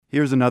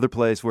Here's another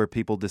place where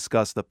people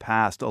discuss the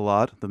past a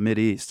lot, the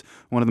Mideast.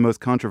 One of the most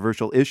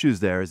controversial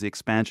issues there is the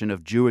expansion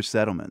of Jewish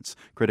settlements.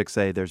 Critics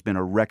say there's been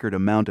a record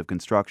amount of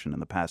construction in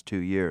the past 2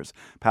 years.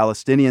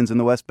 Palestinians in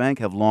the West Bank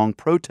have long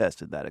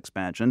protested that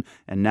expansion,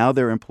 and now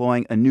they're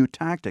employing a new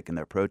tactic in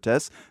their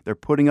protests. They're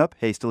putting up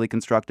hastily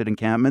constructed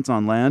encampments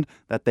on land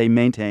that they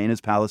maintain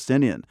as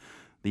Palestinian.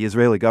 The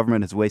Israeli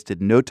government has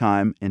wasted no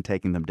time in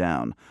taking them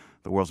down.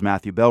 The World's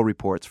Matthew Bell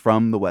reports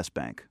from the West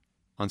Bank.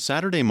 On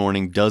Saturday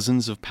morning,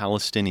 dozens of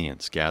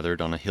Palestinians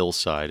gathered on a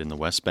hillside in the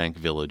West Bank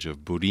village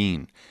of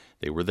Burin.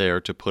 They were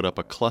there to put up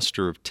a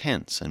cluster of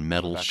tents and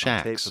metal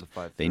shacks.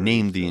 They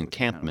named the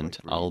encampment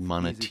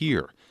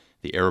Al-Manatir.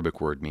 The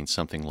Arabic word means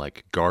something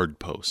like guard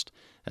post.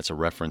 That's a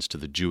reference to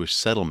the Jewish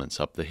settlements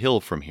up the hill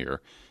from here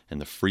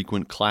and the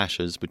frequent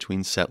clashes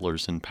between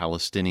settlers and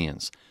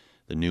Palestinians.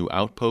 The new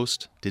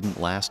outpost didn't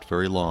last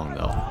very long,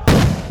 though.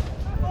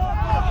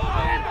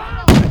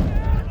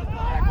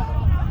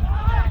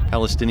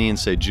 Palestinians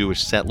say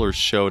Jewish settlers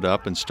showed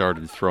up and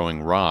started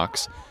throwing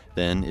rocks.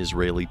 Then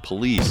Israeli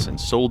police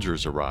and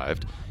soldiers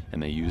arrived,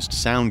 and they used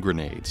sound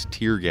grenades,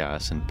 tear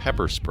gas, and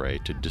pepper spray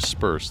to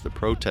disperse the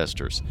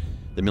protesters.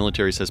 The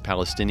military says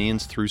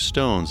Palestinians threw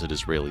stones at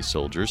Israeli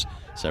soldiers.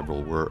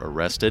 Several were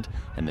arrested,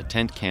 and the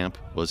tent camp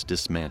was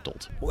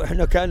dismantled.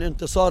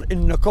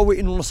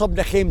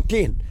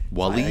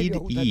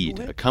 Waleed Eid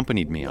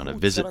accompanied me on a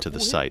visit to the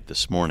site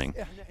this morning.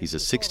 He's a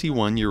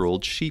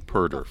 61-year-old sheep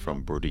herder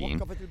from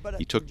Burin.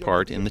 He took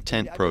part in the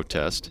tent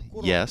protest.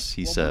 Yes,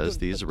 he says,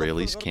 the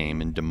Israelis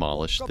came and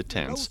demolished the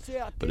tents,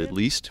 but at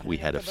least we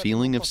had a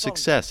feeling of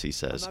success, he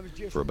says,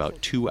 for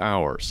about 2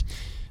 hours.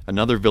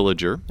 Another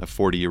villager, a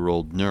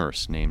 40-year-old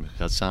nurse named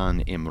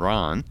Hassan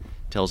Imran,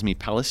 tells me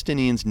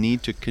Palestinians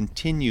need to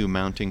continue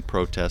mounting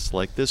protests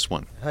like this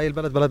one.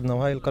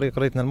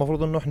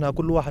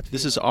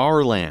 This is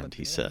our land,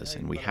 he says,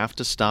 and we have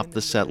to stop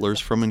the settlers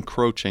from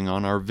encroaching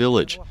on our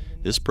village.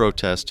 This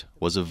protest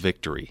was a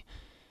victory.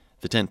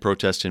 The tent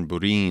protest in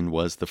Burin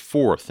was the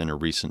fourth in a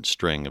recent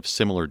string of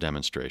similar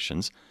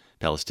demonstrations.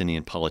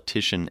 Palestinian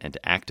politician and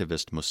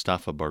activist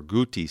Mustafa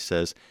Barghouti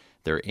says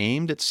they're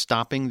aimed at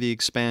stopping the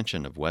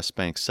expansion of West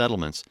Bank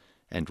settlements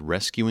and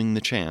rescuing the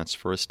chance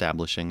for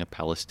establishing a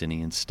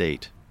Palestinian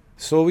state.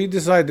 So we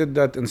decided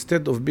that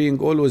instead of being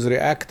always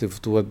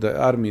reactive to what the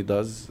army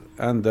does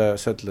and the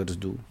settlers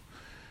do,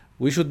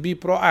 we should be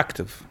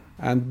proactive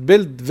and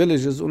build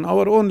villages on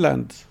our own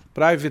land,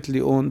 privately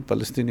owned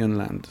Palestinian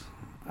land.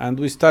 And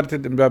we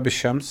started in Bab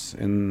al-Shams,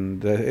 in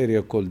the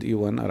area called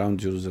E1 around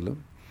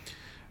Jerusalem.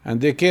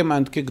 And they came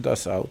and kicked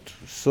us out.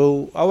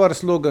 So our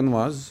slogan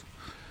was,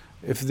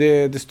 if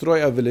they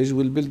destroy a village,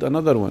 we'll build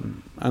another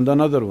one, and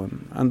another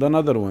one, and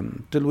another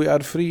one, till we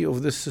are free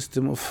of this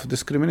system of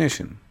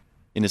discrimination.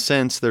 In a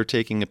sense, they're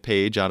taking a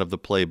page out of the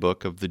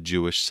playbook of the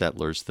Jewish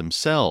settlers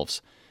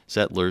themselves.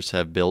 Settlers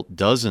have built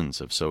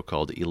dozens of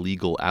so-called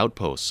illegal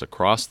outposts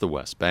across the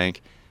West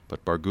Bank,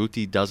 but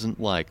Barghouti doesn't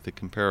like the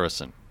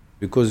comparison.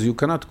 Because you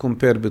cannot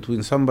compare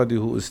between somebody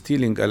who is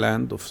stealing a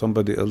land of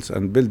somebody else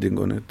and building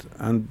on it,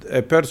 and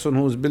a person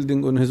who is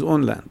building on his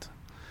own land.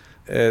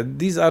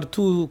 These are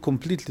two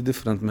completely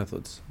different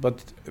methods.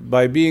 But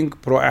by being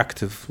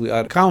proactive, we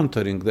are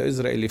countering the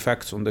Israeli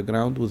facts on the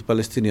ground with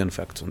Palestinian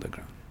facts on the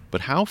ground.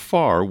 But how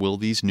far will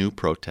these new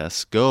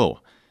protests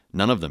go?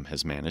 None of them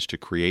has managed to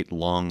create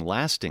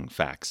long-lasting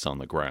facts on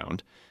the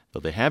ground,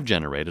 though they have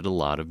generated a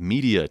lot of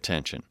media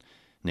attention.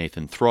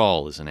 Nathan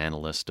Thrall is an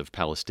analyst of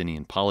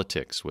Palestinian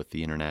politics with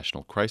the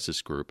International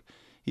Crisis Group.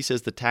 He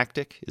says the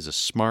tactic is a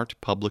smart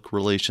public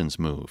relations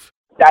move.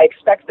 I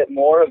expect that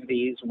more of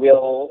these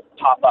will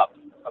pop up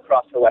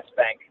across the West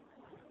Bank,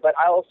 but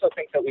I also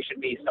think that we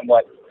should be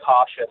somewhat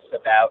cautious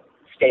about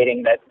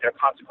stating that their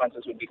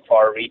consequences would be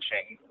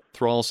far-reaching.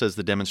 Thrall says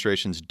the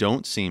demonstrations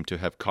don't seem to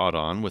have caught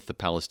on with the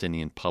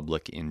Palestinian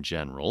public in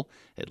general,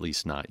 at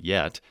least not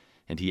yet,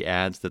 and he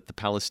adds that the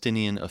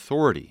Palestinian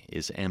Authority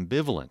is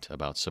ambivalent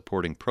about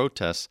supporting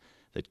protests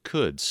that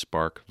could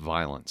spark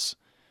violence.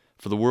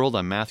 For The World,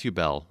 I'm Matthew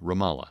Bell,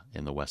 Ramallah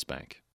in the West Bank.